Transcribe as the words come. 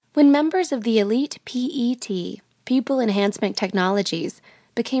When members of the elite PET, People Enhancement Technologies,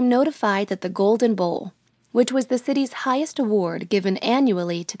 became notified that the Golden Bowl, which was the city's highest award given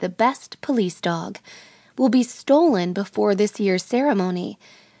annually to the best police dog, will be stolen before this year's ceremony,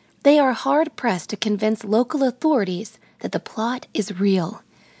 they are hard-pressed to convince local authorities that the plot is real.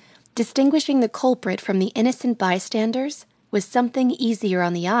 Distinguishing the culprit from the innocent bystanders was something easier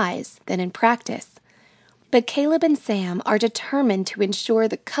on the eyes than in practice. But Caleb and Sam are determined to ensure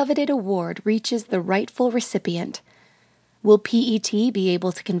the coveted award reaches the rightful recipient. Will PET be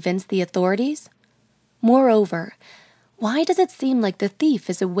able to convince the authorities? Moreover, why does it seem like the thief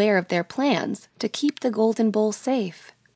is aware of their plans to keep the Golden Bowl safe?